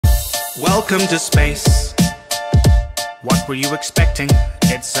Welcome to space. What were you expecting?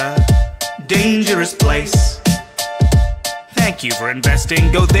 It's a dangerous place. Thank you for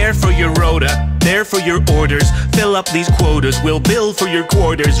investing. Go there for your rota, there for your orders. Fill up these quotas, we'll bill for your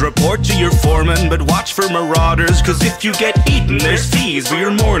quarters. Report to your foreman, but watch for marauders. Cause if you get eaten, there's fees for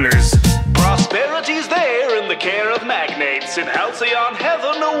your mourners. Prosperity's there in the care of magnates. In halcyon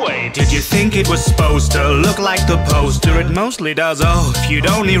heaven awaits. Did you think it was supposed to look like the poster? It mostly does, oh, if you'd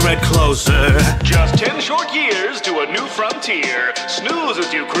only read closer. Just 10 short years to a new frontier. Snooze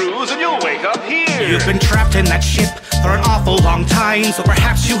as you cruise and you'll wake up here. You've been trapped in that ship for an awful long time, so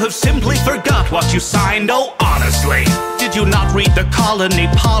perhaps you have simply forgot what you signed. Oh, honestly, did you not read the colony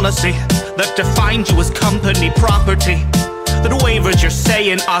policy that defined you as company property? That waivers your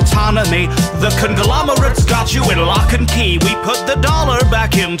say in autonomy. The conglomerates got you in lock and key. We put the dollar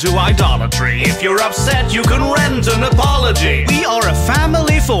back into idolatry. If you're upset, you can rent an apology. We are a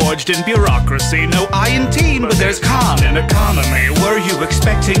family forged in bureaucracy. No I in team, but there's con in economy. Were you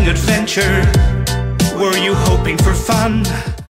expecting adventure? Were you hoping for fun?